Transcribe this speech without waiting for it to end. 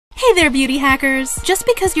Hey there, beauty hackers! Just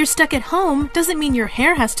because you're stuck at home doesn't mean your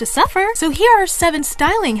hair has to suffer. So here are 7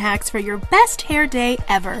 styling hacks for your best hair day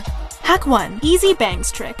ever. Hack 1. Easy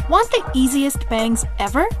bangs trick. Want the easiest bangs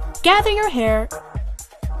ever? Gather your hair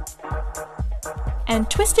and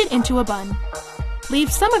twist it into a bun. Leave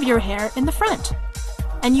some of your hair in the front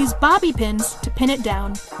and use bobby pins to pin it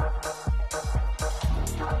down.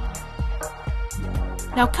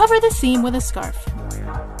 Now cover the seam with a scarf.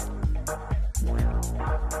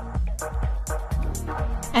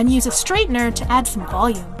 And use a straightener to add some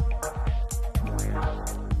volume.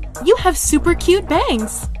 You have super cute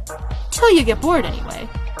bangs! Till you get bored anyway.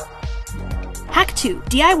 Hack 2.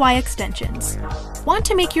 DIY extensions. Want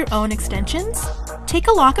to make your own extensions? Take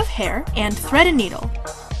a lock of hair and thread a needle.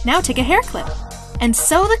 Now take a hair clip and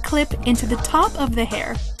sew the clip into the top of the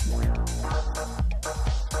hair.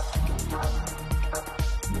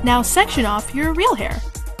 Now section off your real hair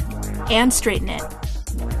and straighten it.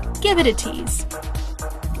 Give it a tease.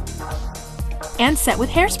 And set with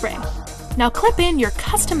hairspray. Now clip in your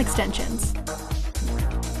custom extensions.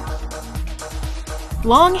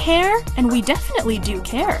 Long hair, and we definitely do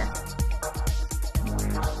care.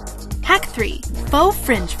 Hack 3. Faux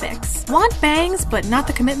fringe fix. Want bangs but not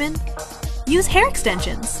the commitment? Use hair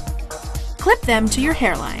extensions. Clip them to your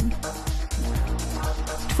hairline.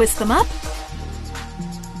 Twist them up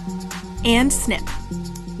and snip.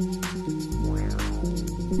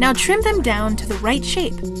 Now trim them down to the right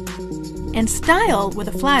shape and style with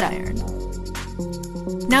a flat iron.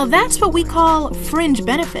 Now that's what we call fringe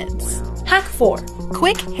benefits. Hack 4.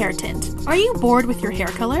 Quick hair tint. Are you bored with your hair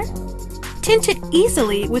color? Tint it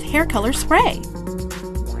easily with hair color spray.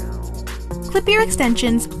 Clip your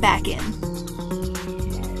extensions back in.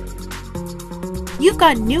 You've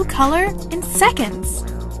got new color in seconds.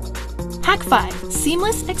 Hack 5.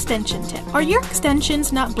 Seamless extension tip. Are your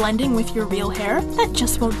extensions not blending with your real hair? That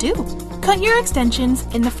just won't do. Cut your extensions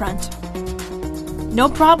in the front. No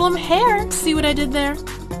problem hair, see what I did there?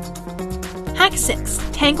 Hack 6.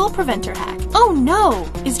 Tangle preventer hack. Oh no!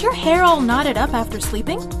 Is your hair all knotted up after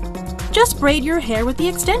sleeping? Just braid your hair with the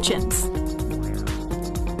extensions.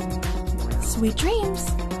 Sweet dreams.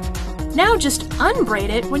 Now just unbraid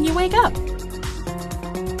it when you wake up.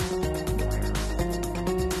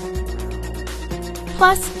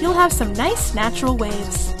 Plus, you'll have some nice natural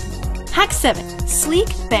waves. Hack 7. Sleek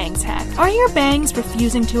bangs hack. Are your bangs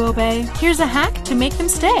refusing to obey? Here's a hack to make them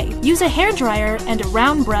stay. Use a hairdryer and a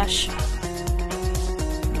round brush.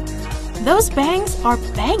 Those bangs are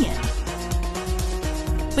bangin'.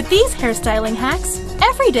 With these hairstyling hacks,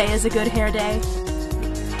 every day is a good hair day.